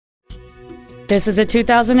This is a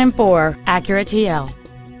 2004 Acura TL.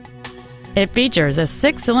 It features a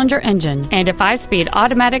 6-cylinder engine and a 5-speed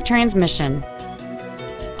automatic transmission.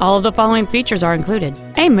 All of the following features are included: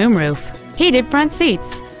 a moonroof, heated front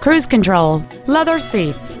seats, cruise control, leather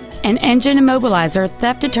seats, an engine immobilizer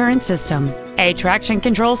theft deterrent system, a traction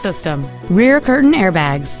control system, rear curtain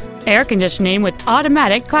airbags, air conditioning with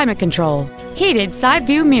automatic climate control, heated side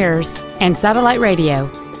view mirrors, and satellite radio.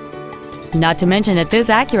 Not to mention that this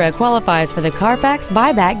Acura qualifies for the Carfax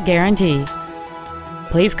buyback guarantee.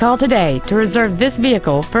 Please call today to reserve this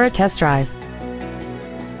vehicle for a test drive.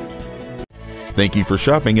 Thank you for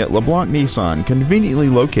shopping at LeBlanc Nissan, conveniently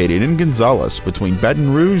located in Gonzales between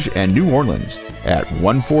Baton Rouge and New Orleans at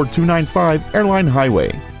 14295 Airline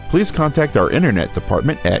Highway. Please contact our internet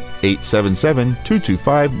department at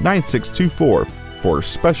 877-225-9624 for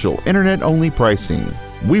special internet-only pricing.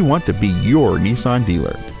 We want to be your Nissan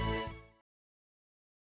dealer.